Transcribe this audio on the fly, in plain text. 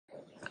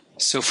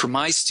So for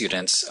my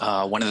students,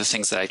 one of the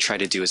things that I try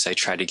to do is I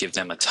try to give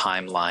them a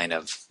timeline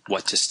of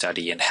what to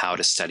study and how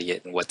to study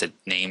it and what the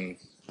name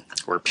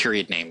or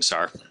period names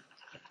are.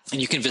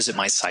 And you can visit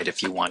my site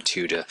if you want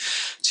to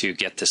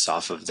get this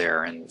off of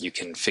there, and you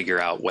can figure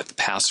out what the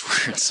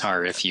passwords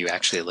are if you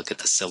actually look at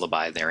the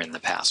syllabi there in the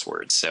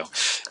passwords. So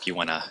if you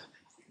want to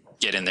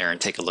get in there and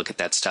take a look at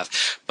that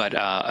stuff. But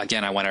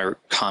again, I want to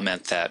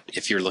comment that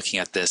if you're looking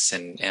at this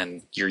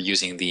and you're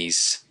using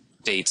these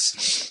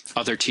dates,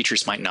 other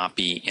teachers might not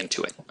be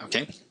into it,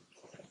 okay?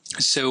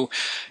 So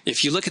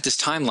if you look at this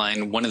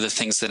timeline, one of the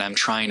things that I'm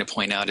trying to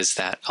point out is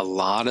that a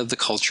lot of the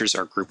cultures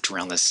are grouped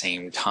around the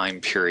same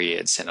time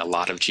periods, and a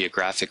lot of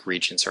geographic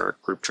regions are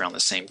grouped around the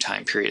same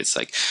time periods.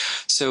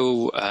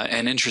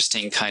 An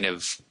interesting kind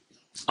of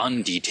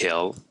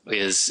undetail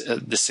is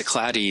the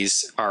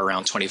Cyclades are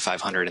around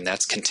 2500, and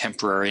that's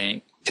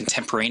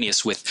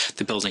contemporaneous with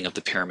the building of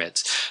the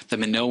pyramids. The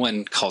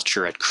Minoan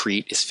culture at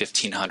Crete is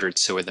 1500,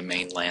 so are the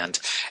mainland.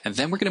 And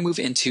then we're going to move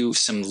into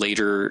some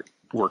later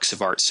works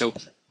of art. So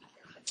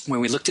when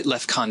we looked at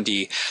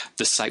Lefkandi,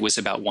 the site was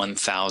about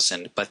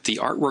 1000, but the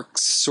artwork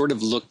sort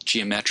of looked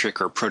geometric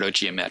or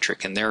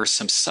proto-geometric, and there are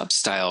some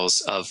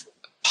substyles of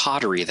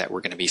pottery that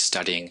we're going to be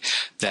studying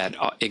that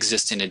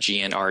exist in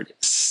Aegean art,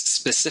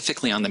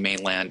 specifically on the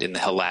mainland in the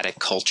Helladic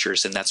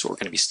cultures, and that's what we're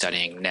going to be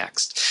studying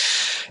next.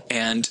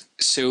 And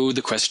so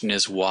the question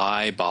is,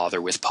 why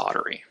bother with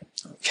pottery?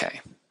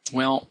 Okay,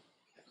 well,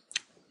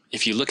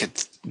 if you look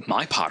at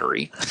my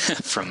pottery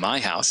from my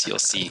house, you'll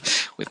see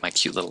with my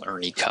cute little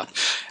Ernie cup,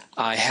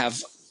 I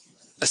have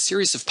a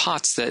series of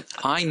pots that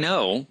I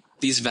know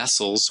these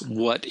vessels,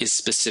 what is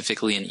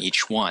specifically in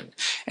each one.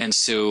 And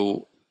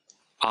so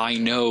I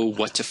know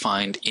what to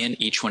find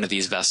in each one of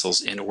these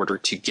vessels in order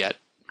to get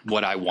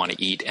what I want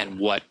to eat and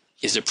what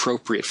is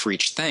appropriate for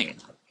each thing.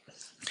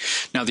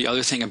 Now, the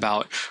other thing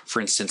about, for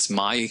instance,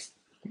 my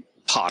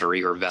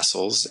pottery or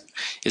vessels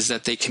is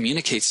that they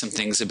communicate some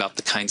things about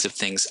the kinds of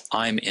things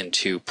I'm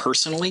into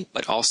personally,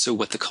 but also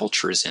what the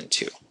culture is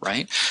into,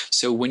 right?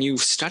 So when you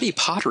study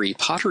pottery,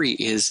 pottery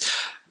is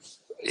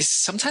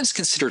sometimes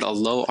considered a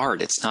low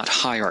art. It's not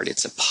high art.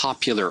 It's a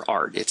popular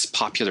art. It's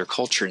popular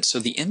culture. And so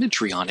the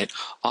imagery on it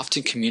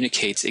often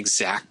communicates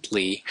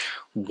exactly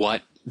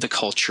what the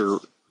culture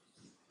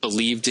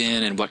believed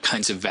in and what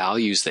kinds of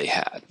values they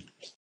had.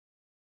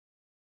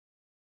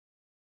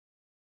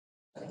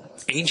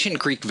 Ancient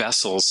Greek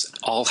vessels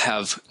all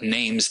have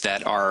names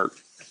that are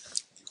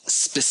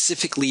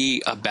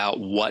specifically about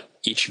what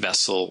each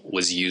vessel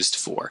was used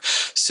for.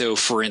 So,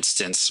 for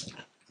instance,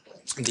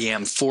 the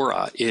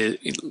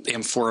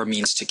amphora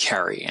means to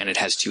carry, and it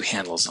has two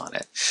handles on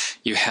it.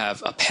 You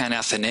have a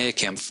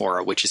Panathenaic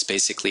amphora, which is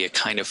basically a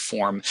kind of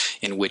form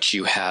in which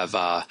you have,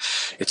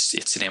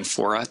 it's an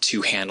amphora,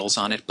 two handles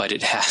on it, but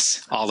it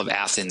has, all of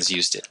Athens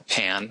used it.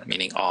 Pan,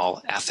 meaning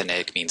all,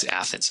 Athenaic means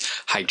Athens.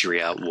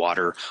 Hydria,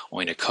 water,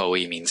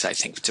 oinokoi means, I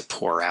think, to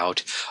pour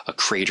out. A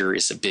crater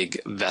is a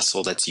big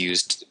vessel that's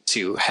used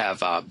to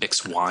have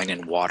mixed wine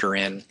and water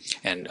in,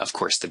 and of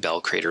course the bell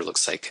crater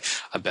looks like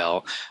a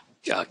bell.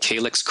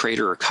 Calyx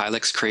crater or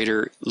Kylix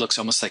crater looks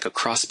almost like a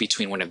cross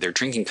between one of their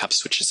drinking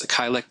cups, which is a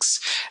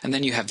Kylix, and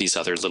then you have these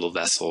other little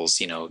vessels,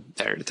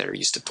 that are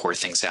used to pour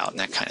things out and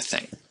that kind of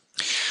thing.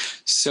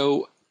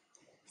 So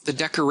the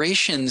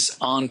decorations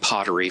on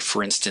pottery,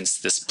 for instance,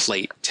 this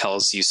plate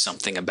tells you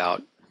something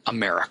about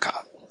America.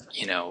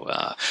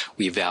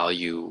 We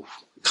value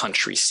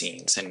country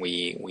scenes, and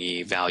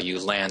we value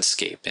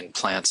landscape and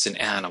plants and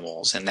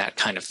animals and that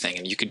kind of thing.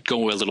 And you could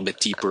go a little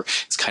bit deeper.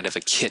 It's kind of a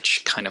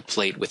kitsch kind of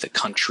plate with a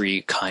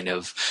country kind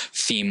of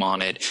theme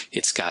on it.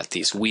 It's got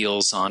these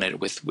wheels on it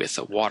with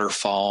a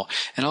waterfall,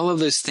 and all of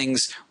those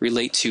things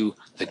relate to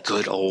the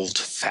good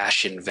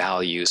old-fashioned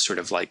values, sort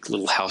of like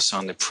Little House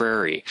on the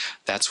Prairie.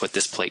 That's what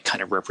this plate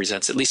kind of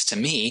represents, at least to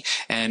me.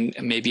 And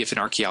maybe if an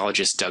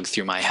archaeologist dug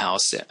through my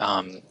house,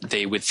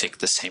 they would think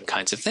the same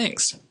kinds of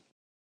things.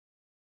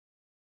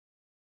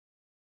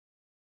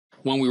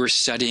 When we were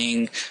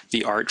studying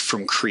the art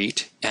from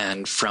Crete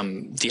and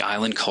from the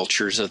island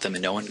cultures of the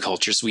Minoan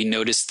cultures, we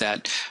noticed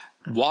that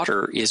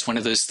water is one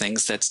of those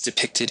things that's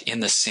depicted in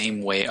the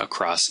same way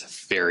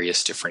across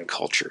various different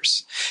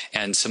cultures.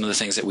 And some of the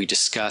things that we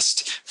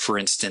discussed, for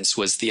instance,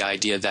 was the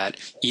idea that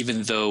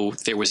even though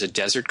there was a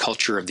desert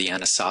culture of the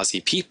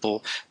Anasazi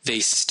people,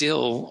 they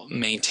still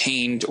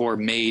maintained or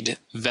made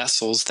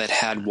vessels that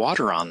had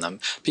water on them,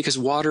 because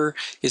water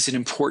is an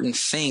important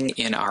thing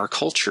in our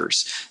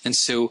cultures. And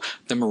so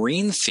the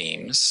marine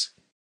themes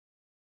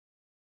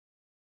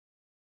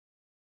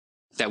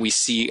that we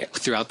see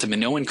throughout the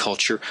Minoan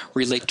culture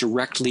relate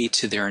directly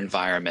to their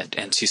environment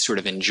and to sort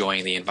of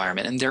enjoying the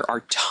environment. And there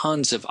are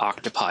tons of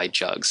octopi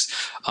jugs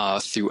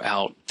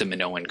throughout the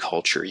Minoan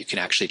culture. You can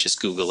actually just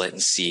Google it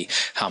and see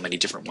how many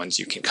different ones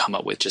you can come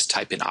up with. Just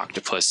type in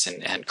octopus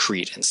and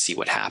Crete and see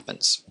what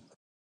happens.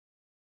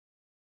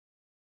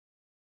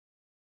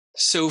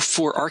 So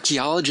for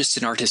archaeologists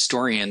and art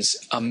historians,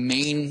 a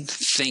main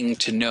thing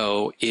to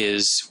know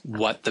is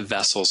what the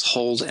vessels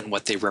hold and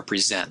what they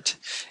represent.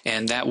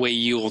 And that way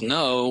you'll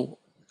know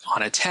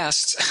on a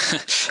test,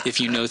 if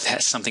you know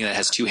that something that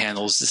has two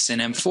handles, it's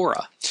an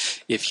amphora.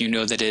 If you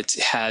know that it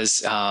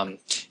has,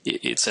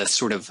 it's a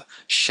sort of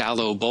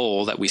shallow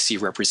bowl that we see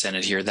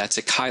represented here, that's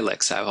a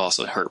kylix. I've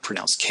also heard it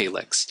pronounced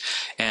calyx.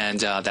 And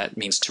that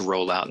means to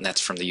roll out, and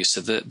that's from the use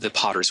of the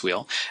potter's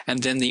wheel.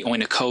 And then the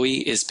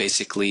oinokoi is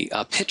basically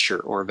a pitcher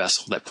or a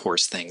vessel that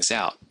pours things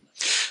out.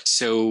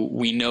 So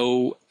we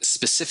know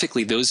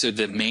specifically those are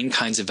the main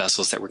kinds of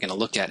vessels that we're going to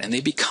look at, and they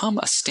become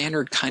a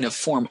standard kind of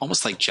form,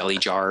 almost like jelly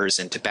jars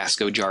and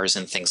Tabasco jars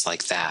and things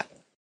like that.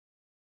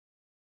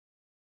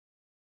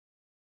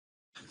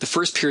 The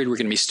first period we're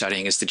going to be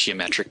studying is the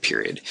geometric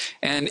period,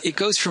 and it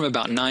goes from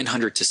about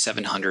 900 to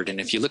 700, and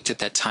if you looked at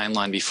that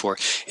timeline before,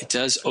 it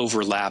does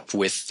overlap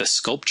with the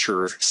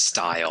sculpture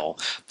style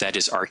that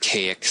is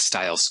archaic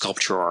style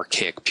sculpture or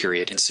archaic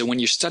period. And so when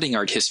you're studying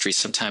art history,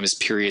 sometimes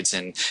periods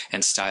and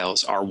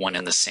styles are one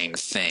and the same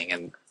thing,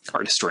 and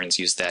art historians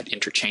use that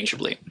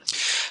interchangeably.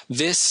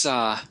 This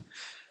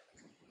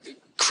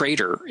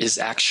crater is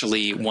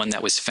actually one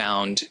that was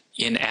found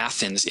in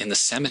Athens in the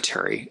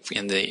cemetery,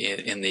 in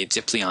the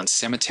Dipleon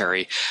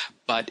cemetery,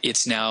 but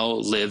it's now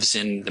lives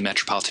in the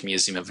Metropolitan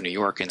Museum of New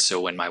York. And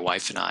so when my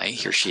wife and I,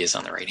 here she is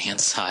on the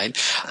right-hand side,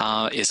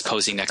 is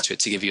posing next to it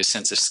to give you a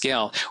sense of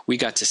scale, we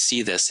got to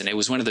see this. And it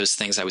was one of those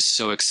things I was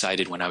so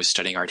excited when I was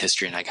studying art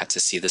history and I got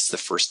to see this the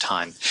first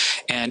time.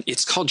 And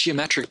it's called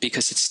geometric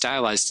because it's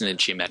stylized in a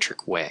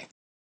geometric way.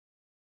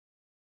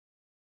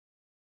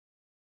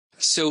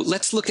 So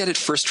let's look at it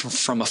first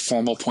from a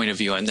formal point of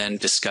view and then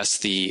discuss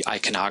the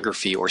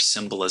iconography or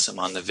symbolism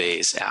on the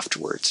vase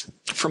afterwards.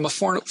 From a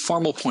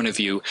formal point of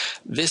view,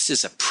 this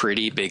is a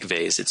pretty big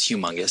vase. It's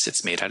humongous.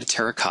 It's made out of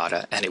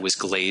terracotta, and it was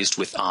glazed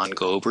with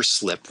engobe or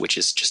slip, which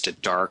is just a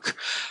dark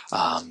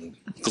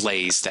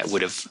glaze that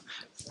would have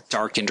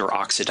darkened or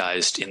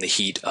oxidized in the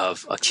heat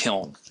of a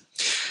kiln.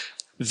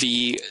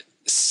 The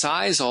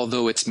size,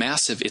 although it's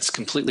massive, it's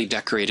completely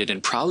decorated,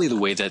 and probably the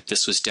way that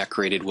this was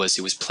decorated was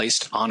it was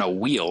placed on a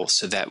wheel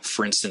so that,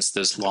 for instance,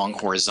 those long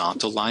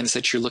horizontal lines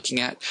that you're looking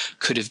at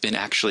could have been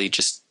actually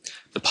just,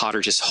 the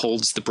potter just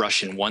holds the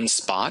brush in one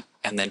spot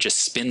and then just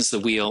spins the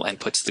wheel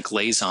and puts the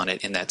glaze on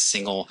it in that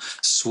single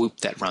swoop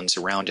that runs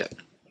around it.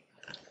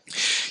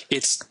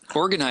 It's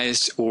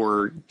organized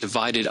or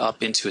divided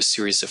up into a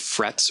series of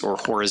frets or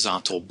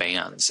horizontal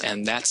bands,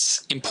 and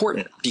that's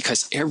important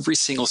because every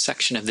single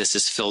section of this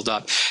is filled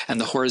up, and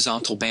the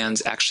horizontal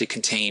bands actually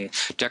contain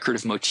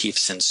decorative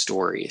motifs and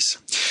stories.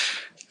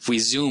 If we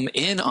zoom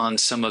in on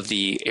some of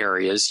the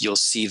areas, you'll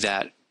see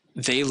that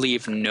they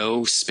leave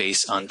no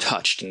space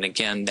untouched. And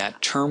again,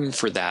 that term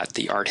for that,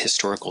 the art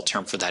historical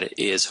term for that,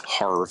 is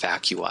horror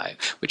vacui,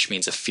 which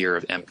means a fear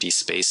of empty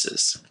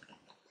spaces.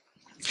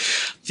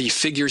 The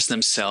figures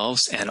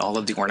themselves and all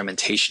of the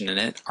ornamentation in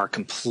it are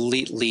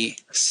completely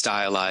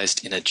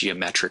stylized in a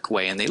geometric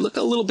way, and they look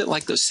a little bit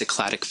like those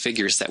Cycladic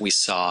figures that we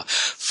saw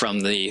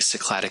from the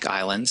Cycladic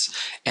Islands,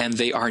 and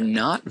they are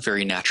not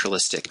very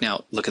naturalistic.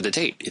 Now, look at the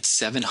date. It's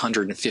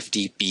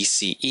 750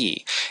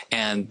 BCE,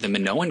 and the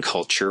Minoan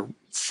culture,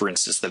 for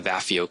instance, the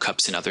Vafio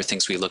cups and other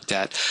things we looked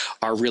at,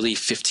 are really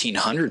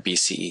 1500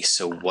 BCE.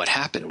 So what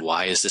happened?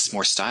 Why is this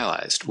more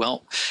stylized?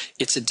 Well,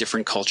 it's a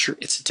different culture,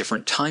 it's a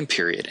different time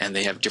period, and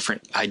they have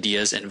different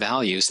ideas and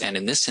values. And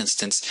in this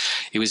instance,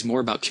 it was more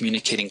about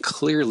communicating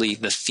clearly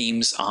the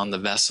themes on the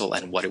vessel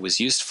and what it was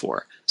used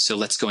for. So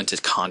let's go into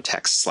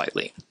context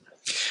slightly.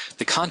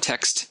 The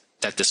context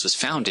that this was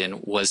found in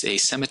was a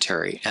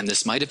cemetery, and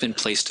this might have been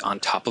placed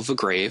on top of a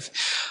grave.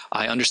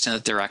 I understand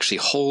that there are actually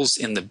holes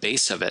in the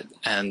base of it,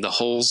 and the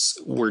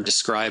holes were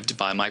described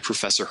by my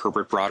professor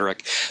Herbert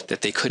Broderick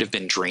that they could have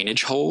been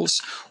drainage holes,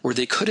 or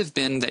they could have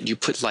been that you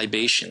put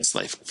libations,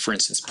 like for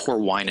instance pour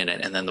wine in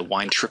it, and then the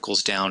wine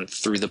trickles down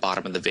through the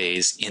bottom of the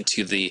vase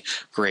into the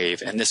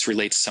grave. And this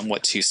relates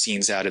somewhat to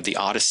scenes out of the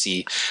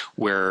Odyssey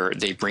where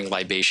they bring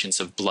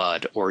libations of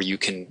blood, or you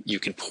can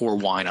pour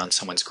wine on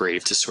someone's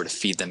grave to sort of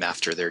feed them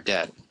after they're dead.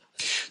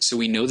 So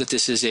we know that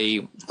this is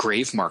a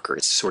grave marker.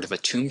 It's sort of a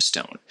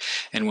tombstone.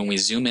 And when we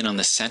zoom in on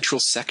the central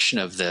section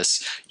of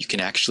this, you can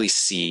actually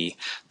see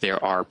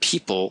there are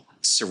people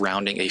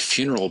surrounding a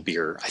funeral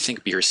bier. I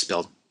think bier is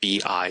spelled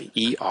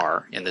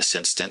B-I-E-R in this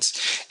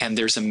instance. And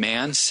there's a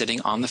man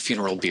sitting on the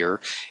funeral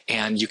bier,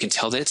 and you can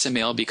tell that it's a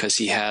male because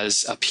he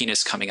has a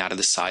penis coming out of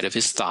the side of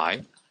his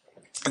thigh.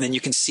 And then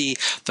you can see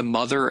the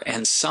mother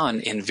and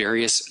son in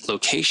various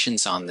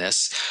locations on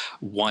this.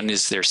 One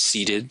is they're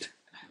seated.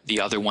 The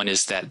other one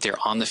is that they're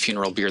on the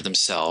funeral bier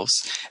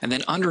themselves. And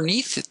then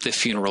underneath the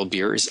funeral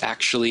bier is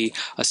actually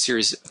a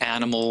series of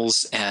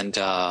animals and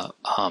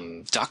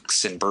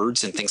ducks and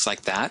birds and things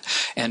like that.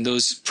 And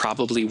those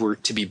probably were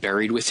to be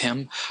buried with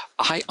him.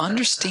 I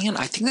understand.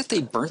 I think that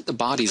they burnt the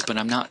bodies, but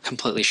I'm not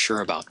completely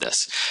sure about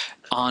this.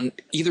 On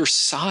either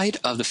side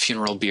of the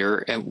funeral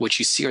bier, what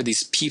you see are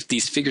these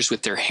figures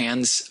with their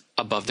hands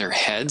above their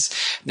heads.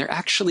 They're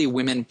actually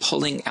women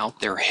pulling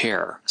out their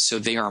hair. So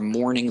they are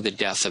mourning the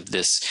death of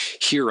this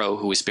hero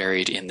who was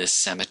buried in this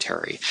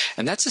cemetery.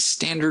 And that's a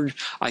standard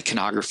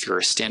iconography or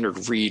a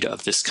standard read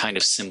of this kind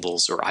of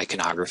symbols or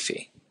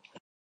iconography.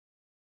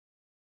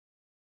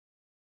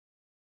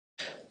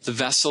 The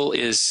vessel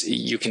is,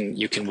 you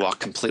can walk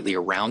completely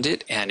around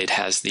it, and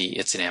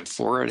it's an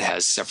amphora. It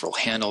has several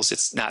handles.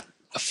 It's not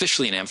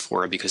officially an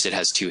amphora because it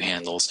has two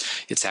handles.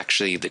 It's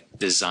actually, the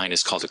design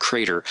is called a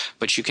crater,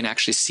 but you can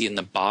actually see in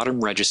the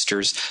bottom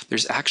registers,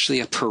 there's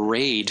actually a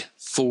parade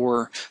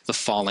for the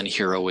fallen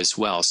hero as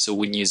well. So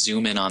when you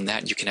zoom in on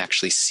that, you can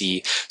actually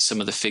see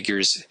some of the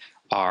figures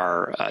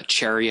are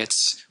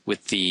chariots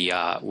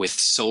with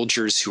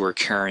soldiers who are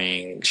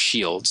carrying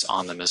shields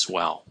on them as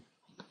well.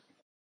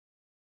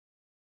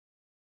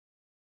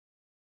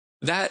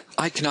 That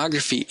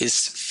iconography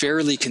is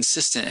fairly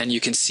consistent, and you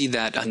can see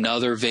that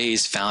another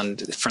vase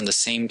found from the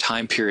same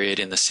time period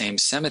in the same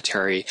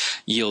cemetery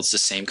yields the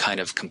same kind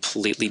of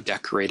completely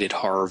decorated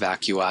horror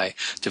vacui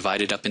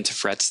divided up into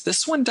frets.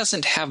 This one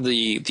doesn't have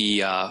the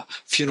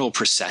funeral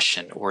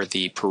procession or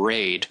the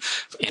parade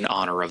in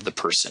honor of the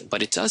person,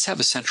 but it does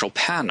have a central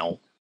panel.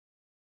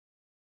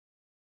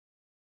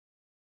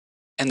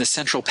 And the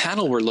central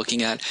panel we're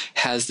looking at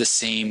has the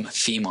same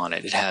theme on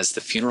it. It has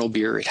the funeral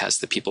bier, it has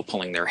the people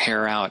pulling their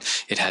hair out,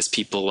 it has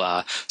people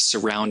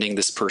surrounding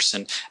this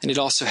person, and it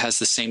also has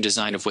the same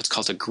design of what's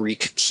called a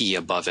Greek key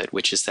above it,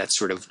 which is that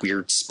sort of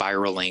weird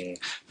spiraling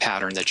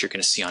pattern that you're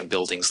going to see on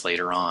buildings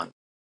later on.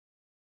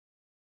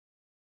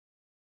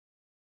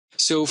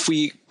 So if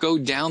we go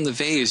down the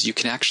vase, you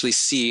can actually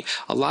see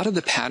a lot of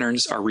the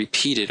patterns are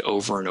repeated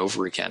over and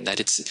over again, that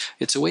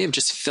it's a way of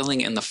just filling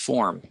in the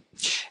form.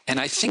 And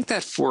I think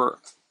that for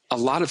a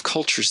lot of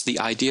cultures, the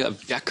idea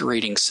of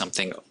decorating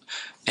something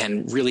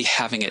and really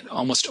having it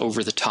almost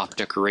over-the-top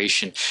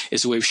decoration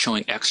is a way of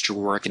showing extra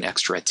work and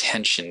extra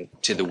attention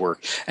to the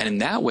work. And in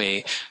that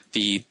way,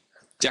 the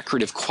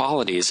decorative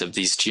qualities of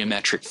these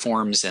geometric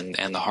forms and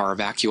the horror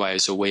vacui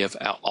is a way of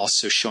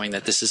also showing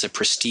that this is a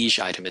prestige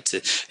item.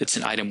 It's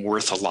an item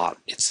worth a lot.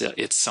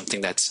 It's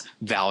something that's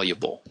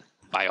valuable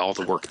by all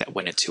the work that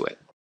went into it.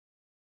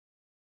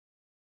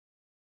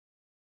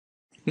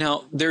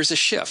 Now, there's a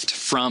shift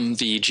from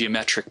the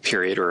geometric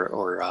period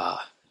or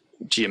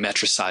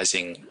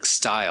geometricizing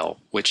style,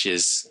 which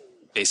is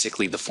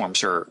basically the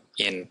forms are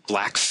in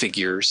black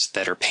figures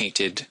that are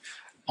painted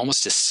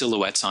almost as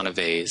silhouettes on a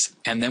vase.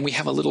 And then we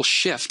have a little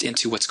shift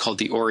into what's called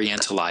the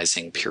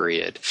Orientalizing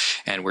period.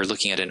 And we're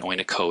looking at an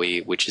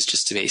oinokoi, which is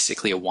just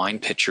basically a wine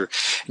pitcher.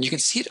 And you can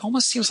see it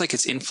almost seems like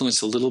it's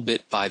influenced a little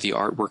bit by the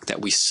artwork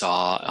that we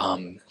saw,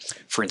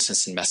 for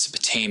instance, in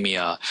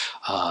Mesopotamia.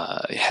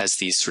 It has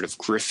these sort of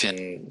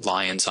griffin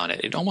lions on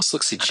it. It almost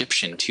looks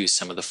Egyptian too,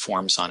 some of the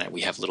forms on it.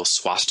 We have little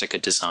swastika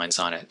designs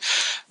on it.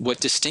 What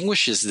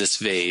distinguishes this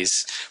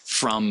vase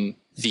from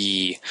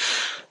the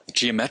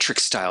geometric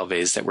style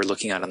vase that we're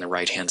looking at on the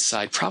right hand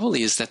side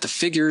probably is that the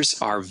figures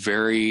are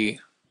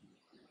very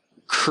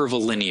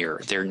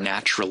curvilinear. They're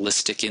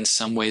naturalistic in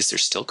some ways. They're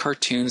still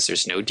cartoons.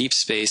 There's no deep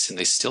space, and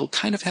they still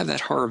kind of have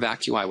that horror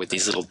vacui with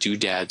these little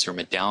doodads or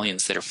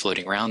medallions that are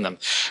floating around them.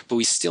 But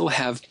we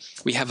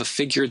have a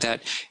figure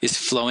that is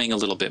flowing a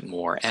little bit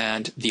more.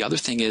 And the other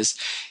thing is,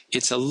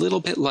 it's a little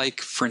bit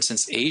like, for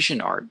instance,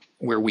 Asian art,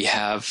 where we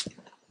have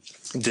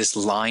this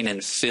line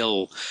and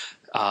fill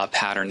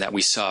pattern that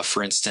we saw,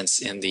 for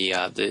instance, in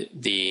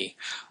the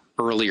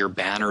earlier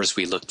banners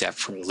we looked at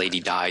from Lady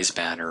Di's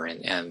banner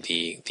and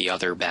the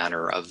other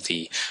banner of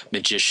the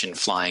magician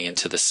flying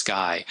into the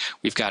sky.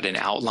 We've got an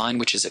outline,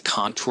 which is a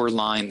contour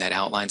line that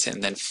outlines it,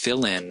 and then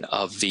fill in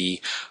of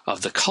the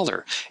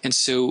color. And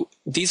so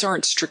these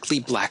aren't strictly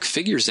black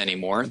figures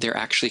anymore. They're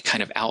actually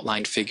kind of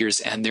outlined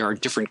figures, and there are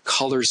different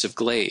colors of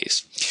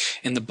glaze.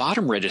 In the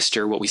bottom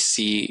register, what we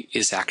see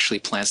is actually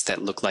plants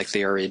that look like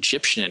they are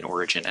Egyptian in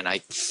origin, and I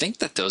think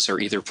that those are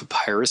either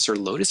papyrus or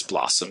lotus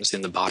blossoms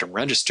in the bottom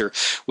register,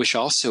 which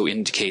also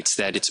indicates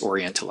that it's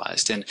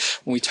orientalized. And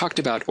when we talked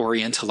about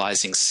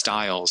orientalizing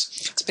styles,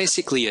 it's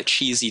basically a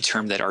cheesy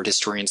term that art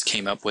historians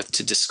came up with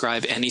to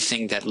describe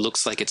anything that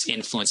looks like it's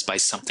influenced by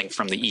something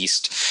from the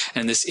East.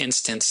 And in this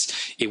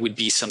instance, it would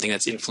be something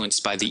that's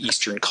influenced by the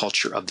Eastern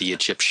culture of the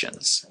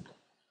Egyptians.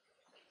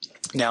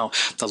 Now,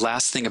 the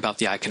last thing about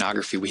the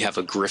iconography, we have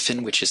a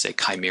griffin, which is a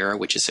chimera,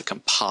 which is a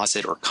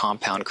composite or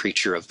compound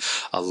creature of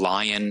a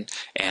lion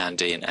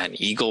and an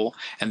eagle.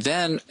 And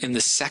then in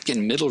the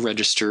second middle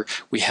register,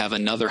 we have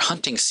another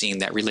hunting scene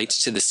that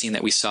relates to the scene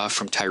that we saw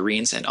from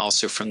Tyrene's and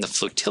also from the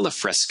flotilla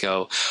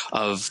fresco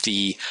of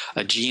the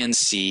Aegean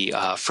Sea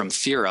from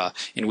Thera,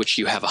 in which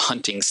you have a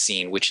hunting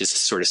scene, which is a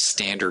sort of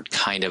standard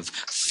kind of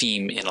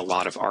theme in a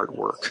lot of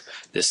artwork,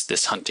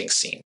 this hunting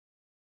scene.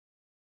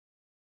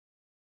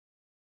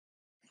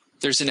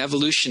 There's an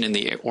evolution in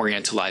the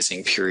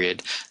Orientalizing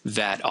period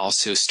that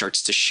also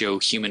starts to show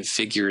human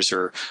figures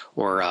or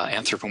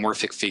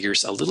anthropomorphic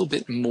figures a little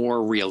bit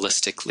more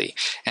realistically.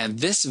 And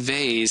this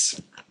vase,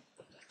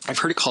 I've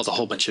heard it called a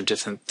whole bunch of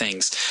different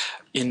things.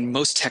 In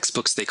most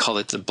textbooks, they call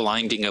it the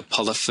blinding of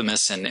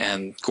Polyphemus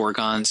and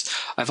Gorgons.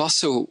 I've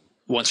also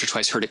once or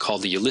twice heard it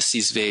called the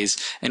Ulysses vase,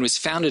 and was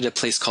found at a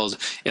place called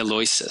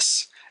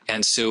Eleusis.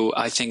 And so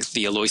I think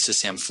the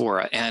Eleusis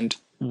amphora. And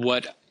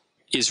what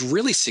is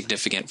really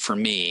significant for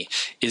me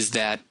is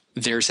that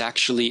there's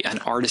actually an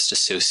artist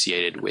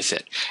associated with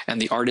it,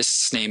 and the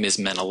artist's name is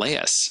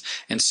Menelaus.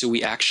 And so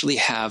we actually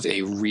have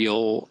a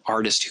real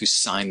artist who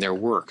signed their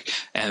work,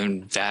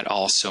 and that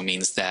also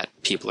means that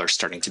people are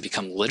starting to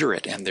become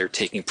literate, and they're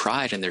taking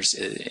pride, and there's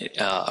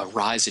a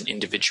rise in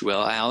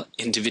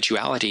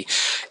individuality.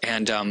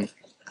 And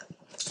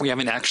we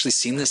haven't actually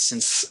seen this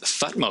since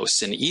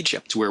Thutmose in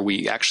Egypt, where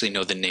we actually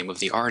know the name of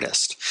the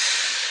artist.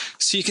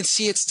 So you can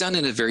see it's done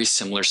in a very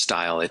similar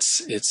style.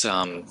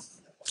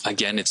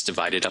 Again, it's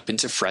divided up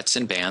into frets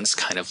and bands,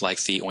 kind of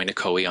like the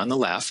oinokoi on the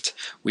left.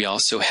 We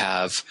also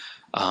have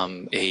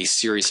a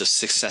series of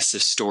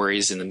successive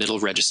stories. In the middle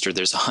register,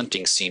 there's a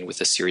hunting scene with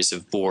a series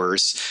of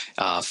boars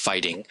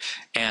fighting.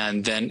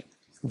 And then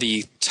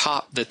the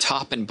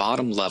top and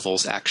bottom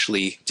levels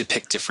actually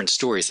depict different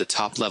stories. The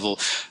top level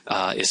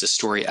is a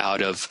story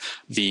out of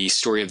the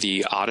story of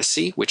the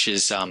Odyssey, which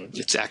is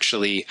it's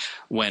actually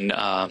when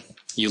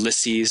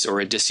Ulysses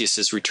or Odysseus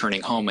is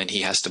returning home and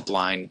he has to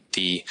blind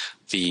the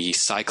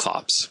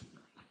Cyclops.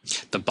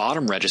 The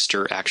bottom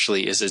register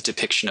actually is a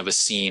depiction of a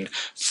scene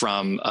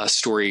from a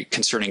story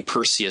concerning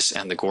Perseus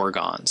and the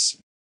Gorgons.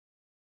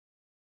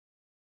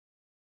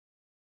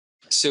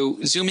 So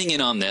zooming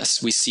in on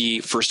this, we see,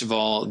 first of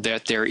all,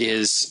 that there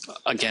is,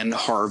 again,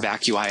 horror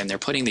vacui, and they're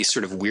putting these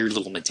sort of weird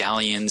little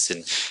medallions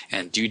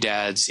and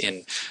doodads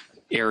in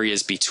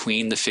areas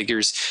between the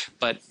figures.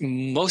 But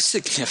most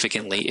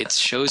significantly, it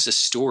shows a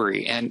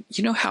story. And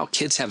you know how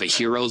kids have a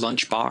hero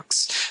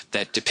lunchbox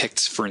that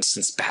depicts, for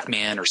instance,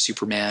 Batman or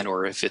Superman,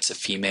 or if it's a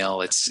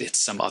female, it's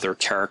some other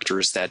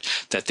characters that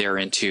they're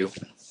into.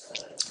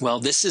 Well,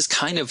 this is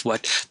kind of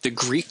what the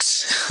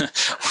Greeks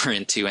were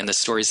into and the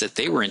stories that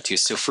they were into.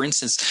 So, for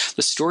instance,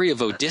 the story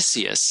of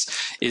Odysseus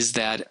is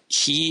that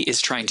he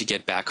is trying to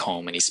get back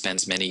home, and he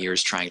spends many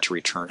years trying to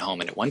return home.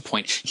 And at one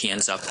point, he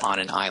ends up on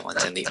an island.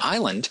 And the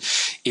island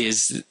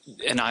is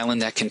an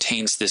island that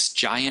contains this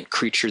giant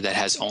creature that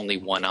has only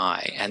one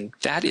eye. And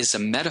that is a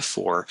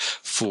metaphor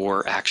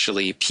for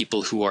actually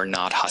people who are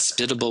not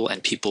hospitable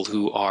and people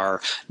who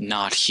are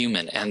not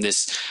human. And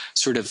this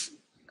sort of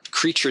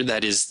creature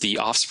that is the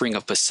offspring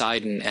of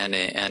Poseidon and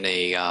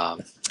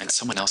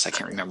someone else, I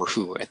can't remember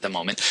who at the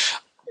moment,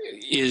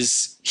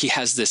 he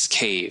has this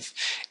cave.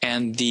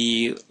 And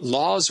the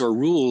laws or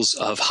rules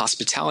of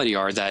hospitality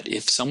are that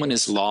if someone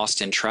is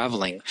lost and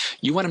traveling,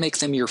 you want to make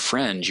them your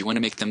friend, you want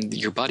to make them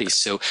your buddies.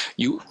 So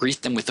you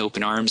greet them with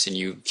open arms and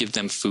you give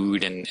them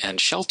food and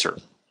shelter.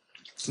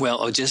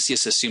 Well,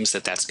 Odysseus assumes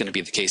that that's going to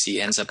be the case.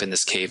 He ends up in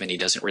this cave and he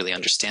doesn't really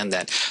understand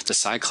that the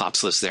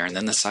Cyclops lives there. And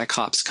then the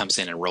Cyclops comes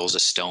in and rolls a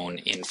stone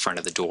in front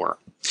of the door.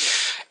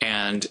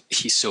 And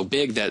he's so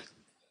big that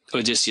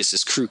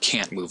Odysseus's crew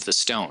can't move the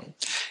stone.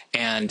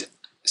 And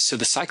so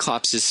the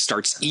Cyclops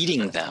starts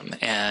eating them.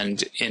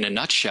 And in a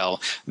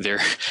nutshell,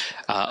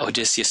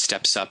 Odysseus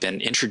steps up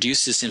and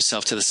introduces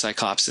himself to the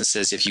Cyclops and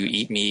says, if you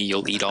eat me,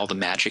 you'll eat all the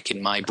magic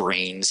in my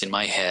brains, in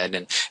my head,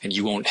 and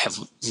you won't have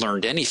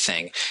learned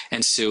anything.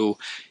 And so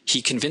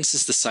he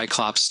convinces the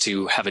Cyclops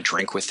to have a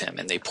drink with him,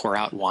 and they pour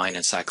out wine,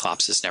 and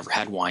Cyclops has never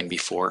had wine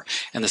before.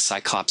 And the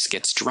Cyclops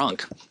gets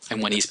drunk.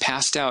 And when he's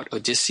passed out,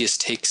 Odysseus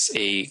takes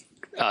a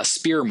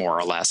spear, more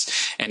or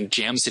less, and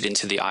jams it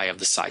into the eye of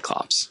the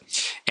Cyclops.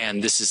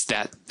 And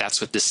that's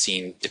what this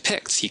scene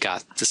depicts. He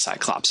got the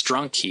Cyclops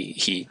drunk,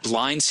 he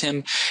blinds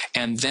him,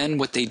 and then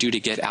what they do to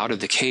get out of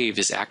the cave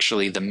is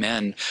actually the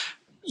men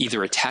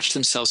either attach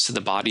themselves to the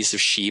bodies of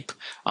sheep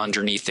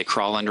underneath, they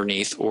crawl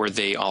underneath, or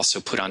they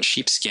also put on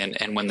sheepskin,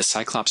 and when the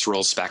Cyclops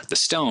rolls back the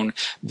stone,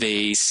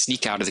 they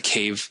sneak out of the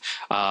cave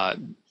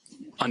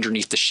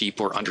underneath the sheep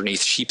or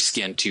underneath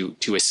sheepskin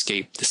to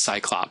escape the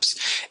Cyclops.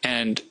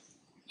 And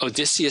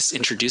Odysseus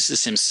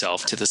introduces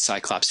himself to the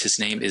Cyclops. His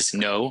name is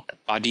No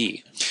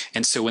Badi.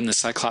 And so when the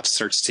Cyclops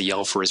starts to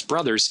yell for his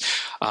brothers,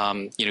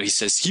 he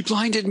says, he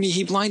blinded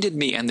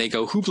me. And they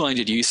go, who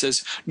blinded you? He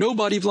says,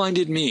 nobody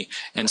blinded me.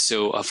 And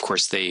so, of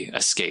course, they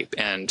escape.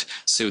 And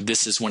so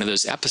this is one of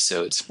those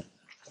episodes.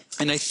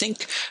 And I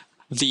think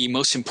the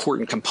most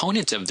important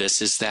component of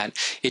this is that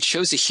it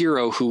shows a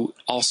hero who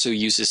also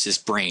uses his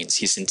brains.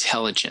 He's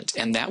intelligent.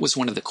 And that was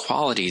one of the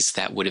qualities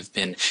that would have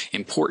been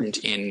important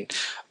in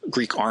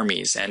Greek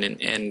armies.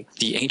 And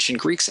the ancient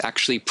Greeks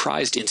actually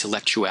prized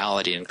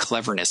intellectuality and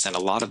cleverness. And a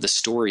lot of the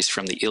stories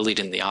from the Iliad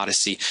and the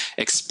Odyssey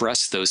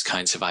express those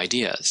kinds of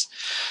ideas.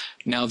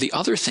 Now, the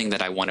other thing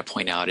that I want to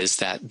point out is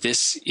that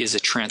this is a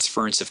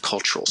transference of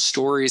cultural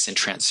stories and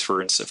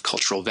transference of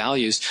cultural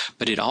values,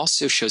 but it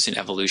also shows an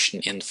evolution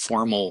in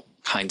formal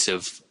kinds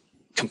of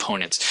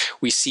components.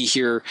 We see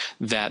here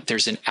that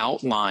there's an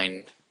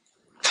outline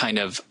kind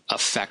of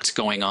effect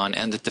going on,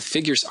 and that the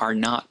figures are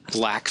not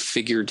black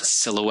figured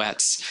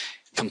silhouettes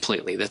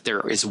completely, that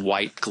there is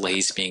white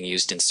glaze being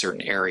used in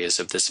certain areas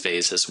of this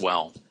vase as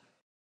well.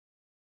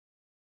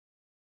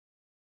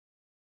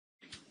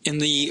 In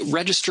the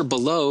register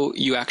below,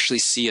 you actually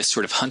see a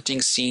sort of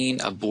hunting scene,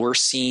 a boar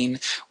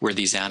scene, where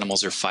these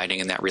animals are fighting,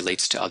 and that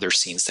relates to other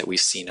scenes that we've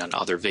seen on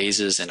other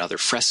vases and other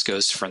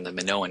frescoes from the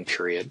Minoan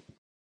period.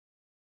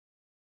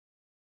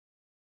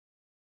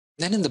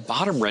 Then in the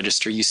bottom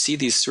register, you see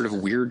these sort of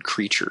weird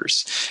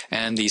creatures,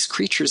 and these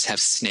creatures have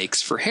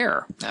snakes for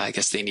hair. I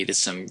guess they needed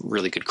some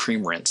really good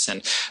cream rinse.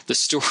 And the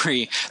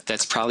story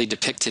that's probably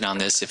depicted on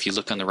this, if you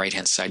look on the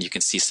right-hand side, you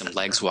can see some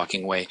legs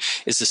walking away,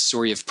 is the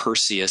story of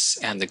Perseus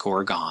and the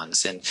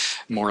Gorgons. And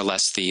more or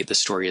less the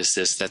story is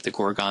this, that the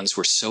Gorgons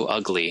were so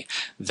ugly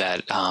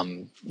that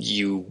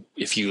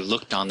if you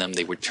looked on them,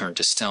 they would turn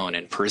to stone.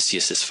 And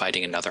Perseus is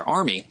fighting another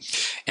army.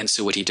 And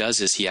so what he does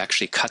is he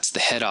actually cuts the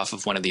head off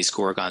of one of these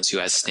Gorgons who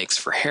has snakes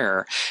for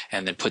hair,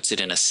 and then puts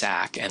it in a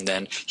sack, and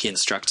then he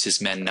instructs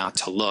his men not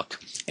to look.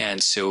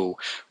 And so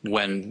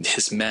when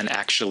his men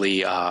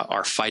actually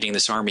are fighting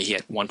this army,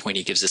 at one point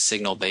he gives a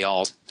signal, they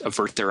all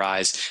avert their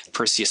eyes.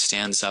 Perseus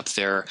stands up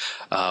there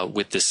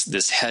with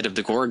this head of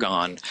the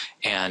Gorgon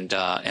and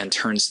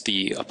turns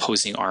the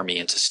opposing army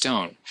into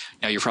stone.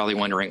 Now you're probably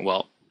wondering,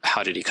 well,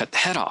 how did he cut the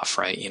head off,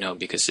 right?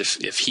 Because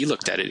if he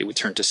looked at it, it would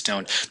turn to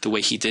stone. The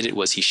way he did it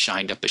was he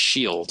shined up a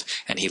shield,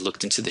 and he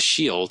looked into the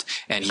shield,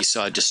 and he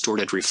saw a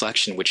distorted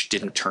reflection, which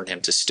didn't turn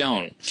him to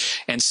stone.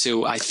 And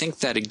so I think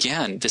that,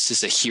 again, this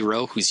is a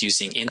hero who's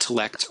using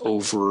intellect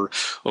over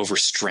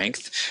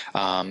strength.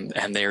 And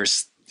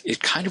it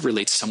kind of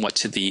relates somewhat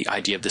to the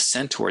idea of the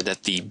centaur,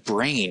 that the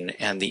brain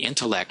and the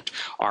intellect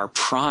are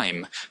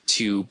prime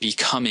to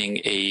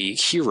becoming a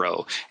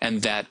hero,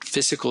 and that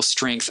physical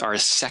strength are a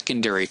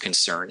secondary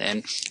concern.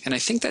 And I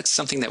think that's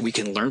something that we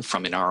can learn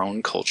from in our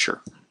own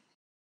culture.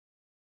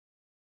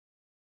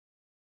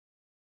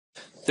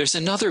 There's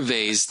another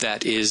vase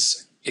that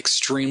is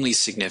extremely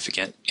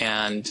significant,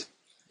 and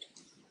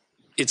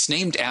it's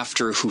named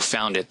after who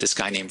found it, this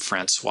guy named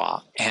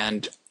Francois.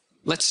 And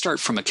let's start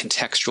from a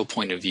contextual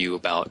point of view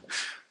about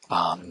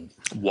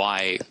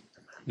why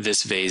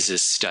this vase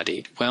is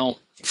studied. Well,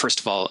 first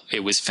of all,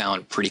 it was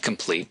found pretty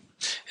complete.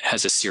 It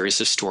has a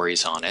series of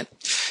stories on it.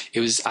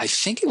 I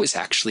think it was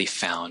actually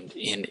found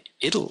in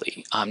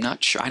Italy. I'm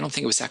not sure. I don't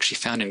think it was actually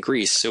found in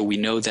Greece. So we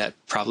know that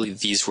probably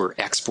these were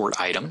export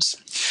items.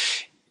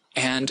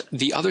 And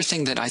the other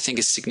thing that I think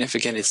is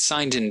significant, it's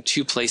signed in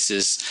two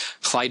places,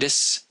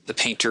 Clytus, the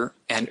painter,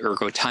 and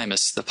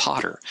Ergotimus, the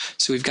potter.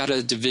 So we've got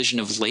a division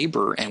of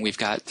labor, and we've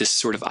got this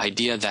sort of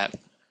idea that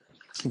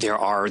there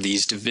are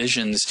these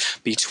divisions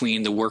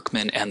between the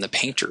workmen and the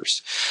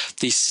painters.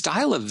 The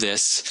style of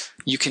this,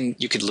 you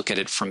could look at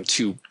it from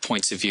 2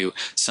 points of view.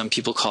 Some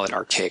people call it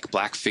archaic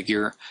black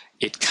figure.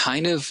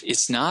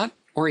 It's not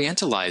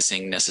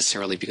orientalizing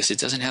necessarily, because it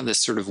doesn't have this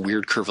sort of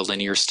weird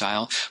curvilinear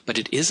style, but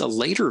it is a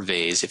later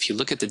vase. If you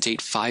look at the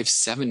date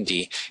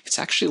 570, it's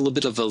actually a little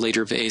bit of a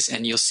later vase,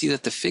 and you'll see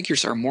that the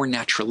figures are more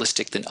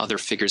naturalistic than other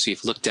figures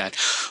we've looked at,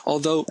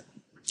 although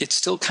it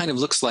still kind of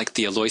looks like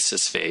the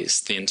Aloysius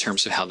vase in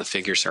terms of how the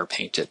figures are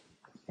painted.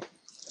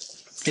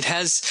 It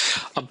has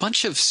a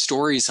bunch of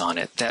stories on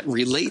it that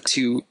relate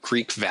to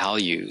Greek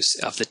values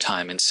of the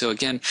time. And so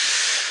again,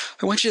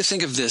 I want you to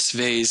think of this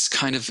vase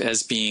kind of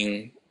as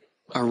being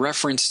a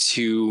reference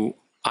to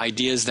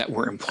ideas that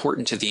were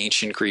important to the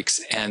ancient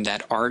Greeks, and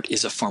that art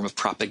is a form of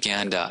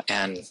propaganda.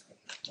 And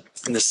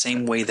in the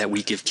same way that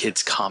we give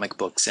kids comic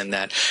books, and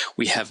that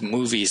we have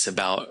movies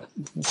about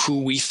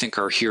who we think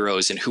are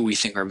heroes and who we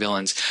think are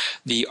villains,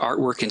 the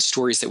artwork and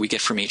stories that we get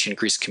from ancient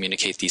Greece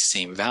communicate these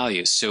same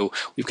values. So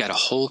we've got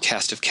a whole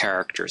cast of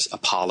characters: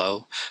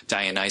 Apollo,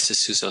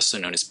 Dionysus, who's also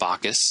known as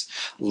Bacchus,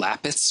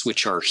 Lapiths,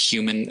 which are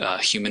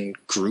human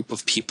group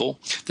of people,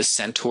 the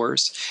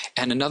centaurs,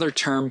 and another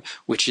term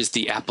which is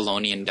the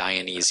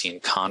Apollonian-Dionysian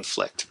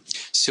conflict.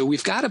 So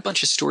we've got a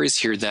bunch of stories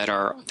here that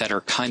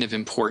are kind of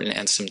important,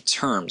 and some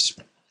terms.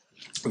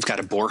 We've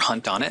got a boar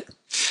hunt on it.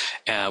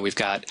 We've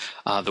got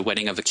the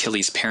wedding of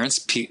Achilles' parents,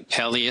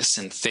 Peleus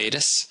and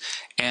Thetis.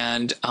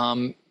 And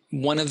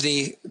one of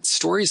the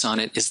stories on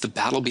it is the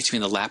battle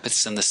between the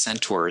Lapiths and the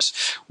centaurs,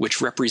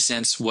 which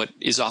represents what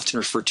is often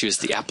referred to as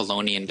the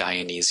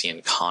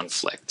Apollonian-Dionysian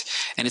conflict.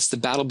 And it's the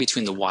battle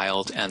between the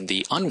wild and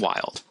the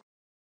unwild.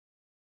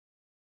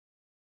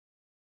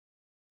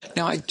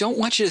 Now, I don't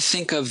want you to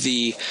think of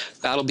the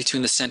battle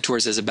between the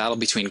centaurs as a battle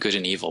between good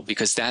and evil,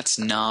 because that's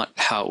not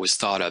how it was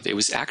thought of. It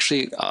was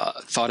actually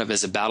thought of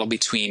as a battle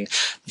between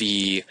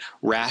the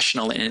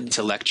rational and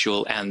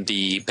intellectual, and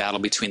the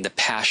battle between the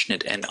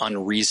passionate and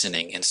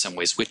unreasoning in some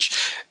ways, which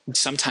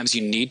sometimes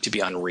you need to be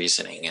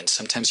unreasoning, and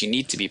sometimes you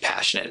need to be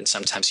passionate, and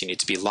sometimes you need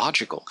to be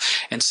logical.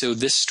 And so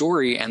this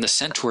story and the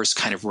centaurs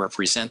kind of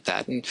represent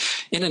that. And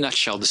in a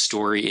nutshell, the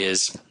story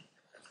is,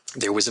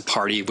 there was a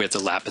party where the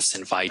Lapiths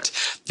invite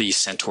the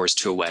centaurs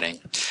to a wedding.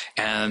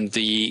 And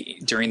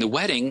during the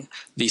wedding,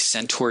 the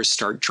centaurs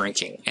start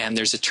drinking. And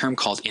there's a term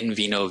called in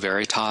vino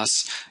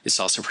veritas. It's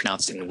also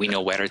pronounced in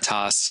vino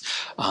veritas.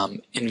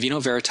 In vino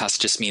veritas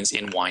just means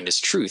in wine is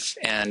truth.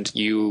 And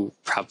you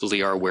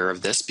probably are aware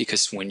of this,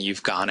 because when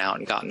you've gone out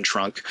and gotten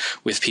drunk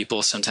with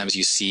people, sometimes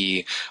you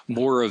see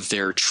more of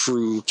their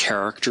true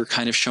character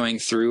kind of showing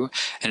through.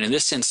 And in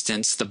this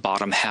instance, the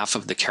bottom half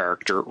of the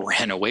character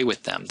ran away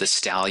with them, the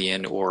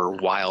stallion or or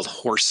wild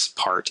horse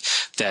part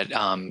that,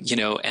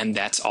 and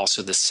that's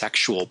also the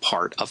sexual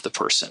part of the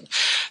person.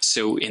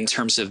 So in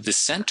terms of the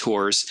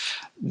centaurs,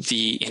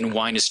 in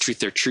Wine is Truth,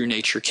 their true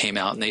nature came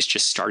out, and they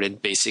just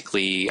started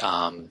basically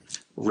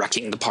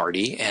wrecking the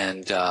party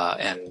and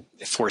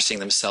forcing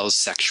themselves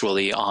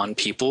sexually on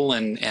people,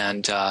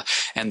 and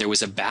there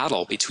was a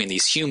battle between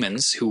these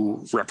humans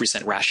who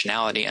represent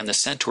rationality and the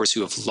centaurs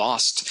who have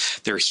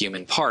lost their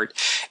human part.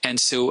 And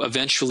so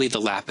eventually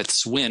the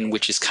Lapiths win,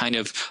 which is kind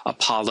of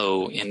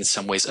Apollo in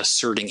some ways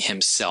asserting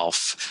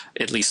himself,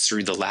 at least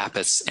through the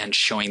Lapiths, and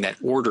showing that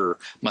order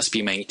must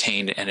be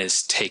maintained, and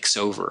takes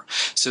over.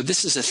 So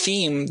this is a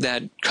theme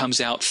that comes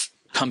up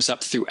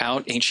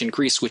throughout ancient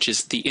Greece, which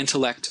is the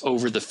intellect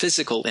over the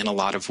physical in a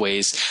lot of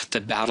ways,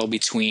 the battle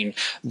between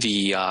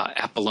the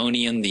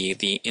Apollonian,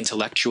 the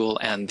intellectual,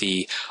 and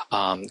the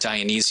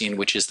Dionysian,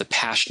 which is the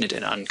passionate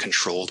and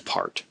uncontrolled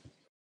part.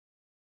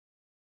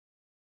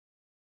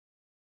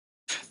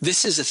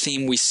 This is a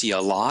theme we see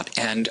a lot,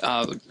 and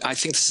I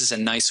think this is a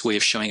nice way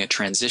of showing a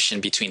transition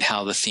between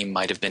how the theme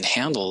might have been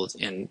handled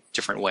in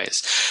different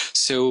ways.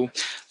 So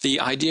the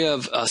idea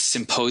of a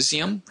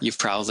symposium, you've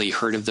probably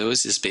heard of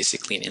those, is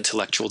basically an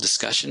intellectual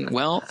discussion.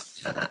 Well,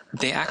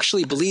 they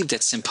actually believed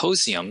at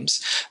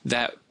symposiums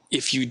that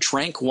if you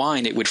drank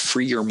wine, it would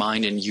free your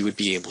mind and you would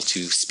be able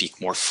to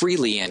speak more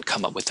freely and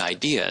come up with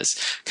ideas,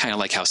 kind of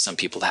like how some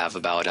people have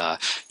about,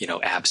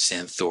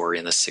 absinthe, or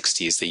in the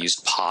 60s they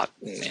used pot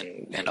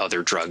and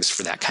other drugs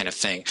for that kind of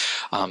thing.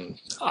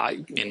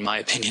 In my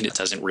opinion, it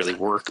doesn't really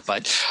work,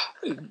 but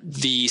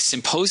the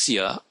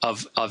symposia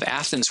of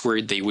Athens,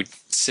 where they would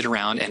sit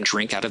around and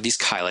drink out of these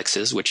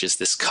kylixes, which is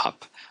this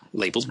cup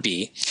labeled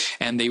B,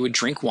 and they would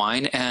drink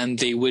wine and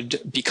they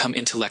would become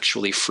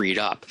intellectually freed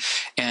up.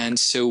 And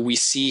so we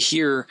see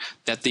here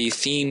that the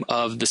theme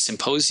of the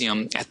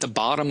symposium, at the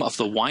bottom of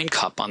the wine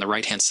cup on the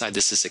right-hand side,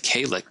 this is a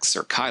calyx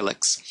or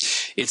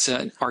kylix. It's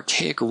an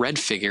archaic red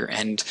figure,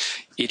 and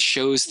it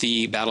shows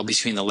the battle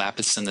between the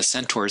Lapiths and the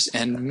centaurs.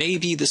 And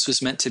maybe this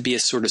was meant to be a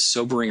sort of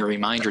sobering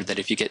reminder that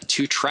if you get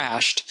too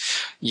trashed,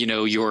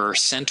 your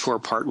centaur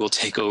part will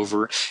take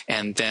over,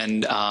 and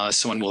then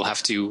someone will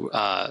have to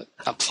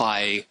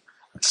apply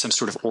some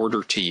sort of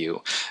order to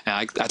you.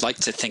 I'd like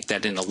to think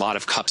that in a lot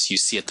of cups you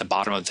see at the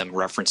bottom of them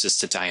references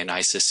to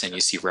Dionysus, and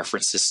you see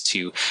references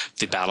to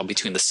the battle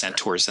between the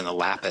centaurs and the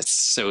Lapiths.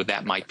 So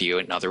that might be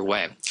another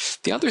way.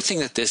 The other thing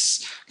that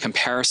this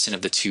comparison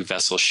of the two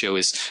vessels show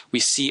is we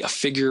see a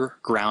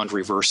figure-ground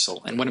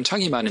reversal. And what I'm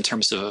talking about in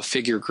terms of a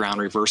figure-ground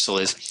reversal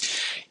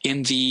is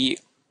in the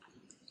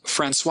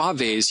Francois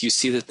vase, you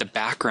see that the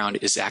background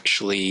is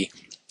actually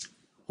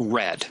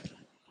red,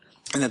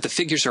 and that the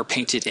figures are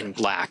painted in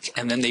black,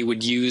 and then they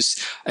would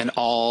use an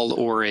awl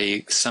or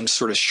some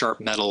sort of sharp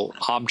metal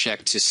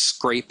object to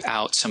scrape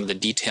out some of the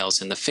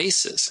details in the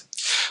faces.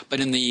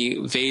 But in the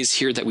vase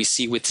here that we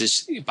see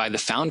by the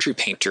foundry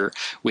painter,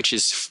 which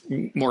is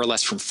more or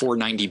less from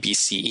 490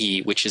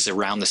 BCE, which is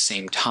around the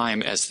same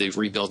time as the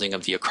rebuilding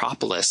of the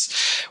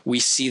Acropolis, we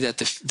see that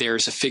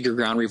there's a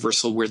figure-ground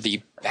reversal where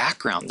the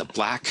background, the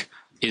black,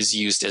 is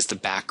used as the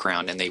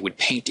background, and they would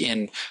paint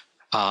in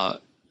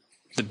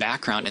the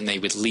background, and they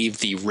would leave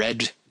the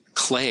red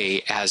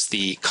clay as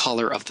the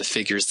color of the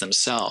figures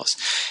themselves.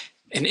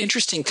 An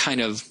interesting kind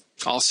of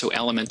also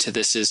element to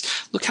this is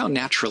look how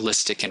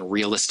naturalistic and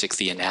realistic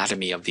the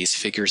anatomy of these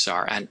figures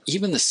are. And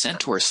even the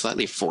centaur is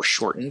slightly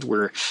foreshortened,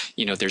 where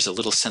there's a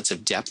little sense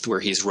of depth where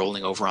he's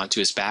rolling over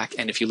onto his back.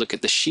 And if you look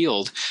at the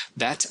shield,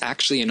 that's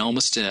actually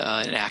almost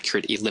an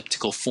accurate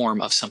elliptical form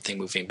of something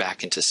moving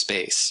back into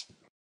space.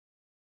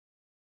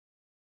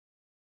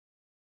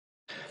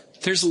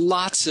 There's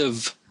lots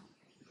of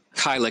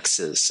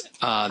kylixes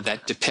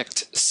that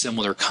depict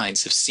similar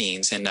kinds of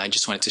scenes, and I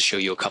just wanted to show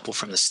you a couple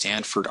from the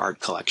Stanford art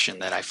collection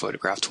that I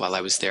photographed while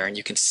I was there. And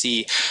you can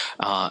see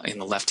in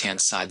the left-hand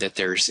side that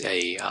there's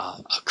a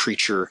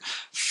creature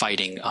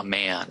fighting a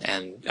man,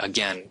 and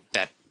again,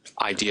 that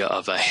idea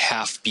of a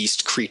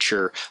half-beast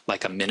creature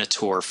like a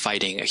minotaur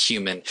fighting a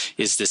human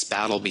is this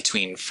battle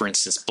between, for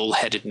instance,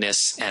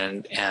 bullheadedness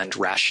and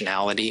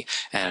rationality.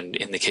 And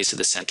in the case of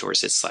the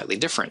centaurs, it's slightly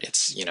different.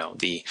 It's,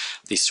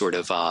 the sort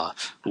of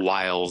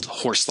wild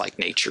horse-like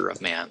nature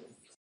of man.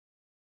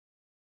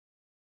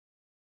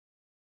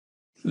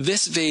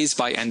 This vase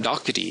by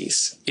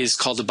Endocades is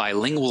called a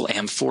bilingual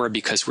amphora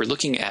because we're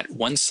looking at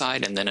one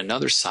side and then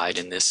another side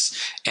in this,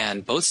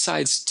 and both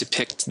sides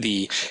depict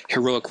the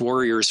heroic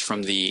warriors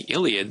from the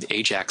Iliad,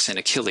 Ajax and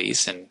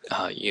Achilles, and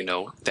you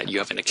know that you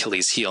have an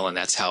Achilles heel, and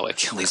that's how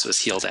Achilles was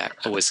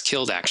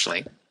killed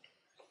actually.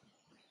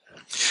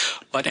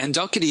 But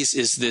Endocades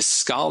is this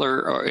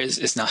scholar, or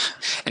is not.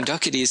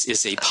 Endocades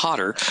is a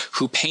potter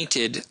who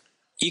painted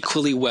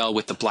equally well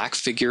with the black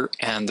figure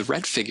and the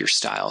red figure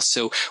style.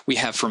 So we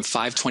have from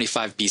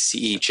 525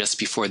 BCE, just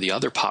before the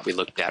other pot we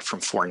looked at from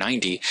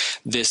 490,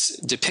 this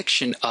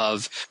depiction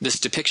of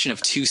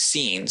two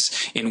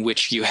scenes in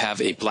which you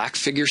have a black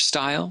figure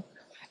style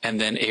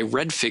and then a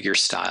red figure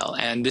style.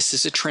 And this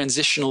is a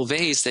transitional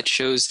vase that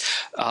shows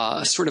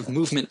a sort of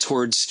movement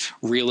towards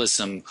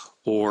realism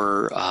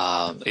or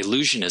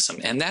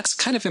illusionism. And that's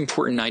kind of an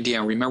important idea.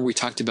 And remember, we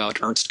talked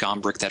about Ernst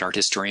Gombrich, that art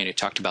historian, who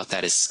talked about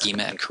that as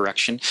schema and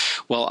correction.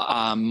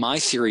 Well, my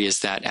theory is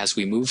that as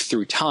we move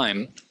through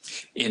time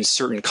in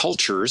certain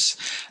cultures,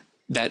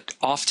 that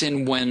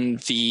often when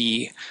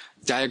the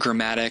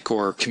diagrammatic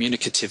or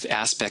communicative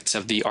aspects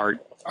of the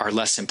art are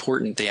less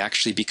important, they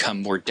actually become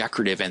more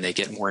decorative and they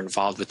get more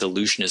involved with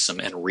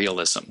illusionism and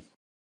realism.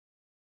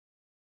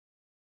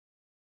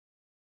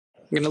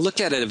 I'm going to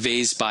look at a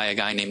vase by a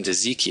guy named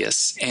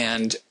Ezekias,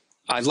 and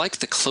I like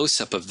the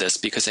close-up of this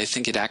because I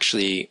think it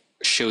actually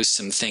shows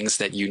some things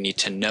that you need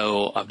to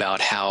know about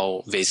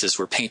how vases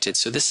were painted.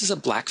 So this is a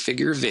black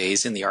figure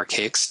vase in the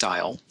archaic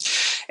style.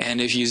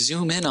 And if you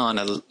zoom in on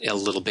a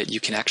little bit,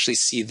 you can actually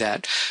see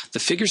that the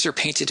figures are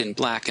painted in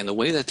black. And the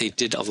way that they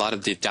did a lot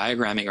of the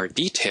diagramming or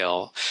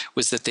detail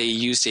was that they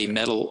used a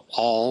metal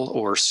awl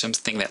or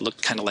something that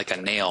looked kind of like a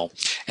nail.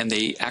 And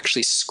they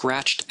actually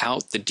scratched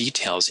out the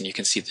details. And you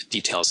can see the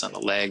details on the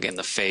leg and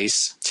the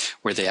face,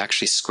 where they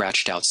actually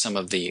scratched out some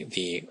of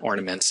the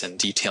ornaments and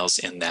details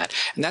in that.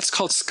 And that's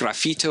called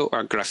sgraffito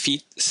or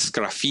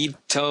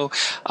sgraffito,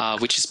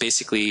 which is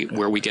basically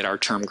where we get our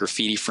term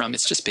graffiti from.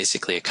 It's just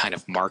basically a kind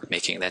of mark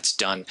making that's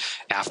done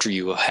after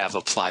you have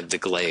applied the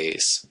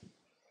glaze.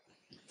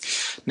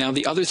 Now,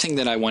 the other thing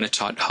that I want to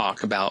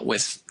talk about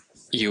with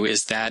you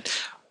is that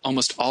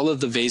almost all of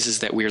the vases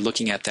that we are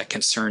looking at that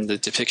concern the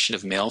depiction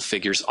of male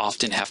figures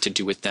often have to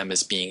do with them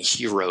as being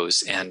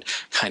heroes and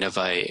kind of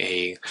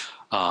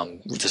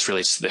this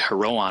relates to the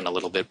heroon a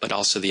little bit, but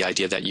also the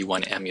idea that you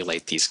want to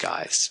emulate these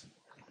guys.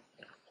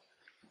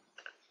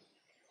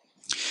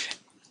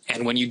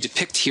 And when you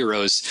depict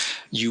heroes,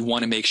 you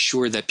want to make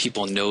sure that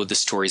people know the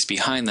stories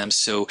behind them.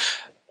 So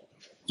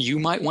you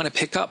might want to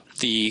pick up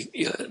the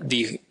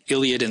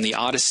Iliad and the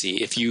Odyssey.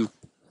 If you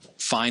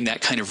find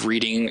that kind of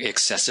reading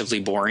excessively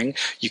boring,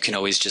 you can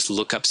always just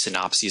look up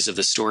synopses of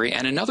the story.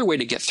 And another way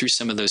to get through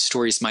some of those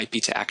stories might be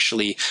to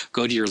actually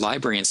go to your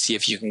library and see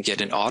if you can get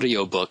an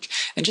audiobook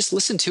and just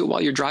listen to it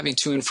while you're driving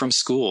to and from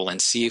school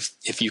and see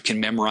if you can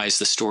memorize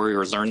the story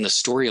or learn the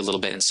story a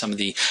little bit and some of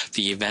the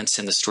events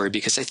in the story,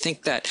 because I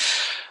think that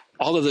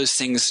all of those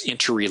things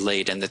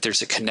interrelate and that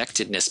there's a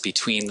connectedness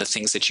between the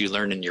things that you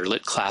learn in your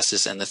lit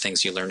classes and the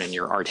things you learn in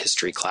your art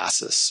history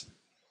classes.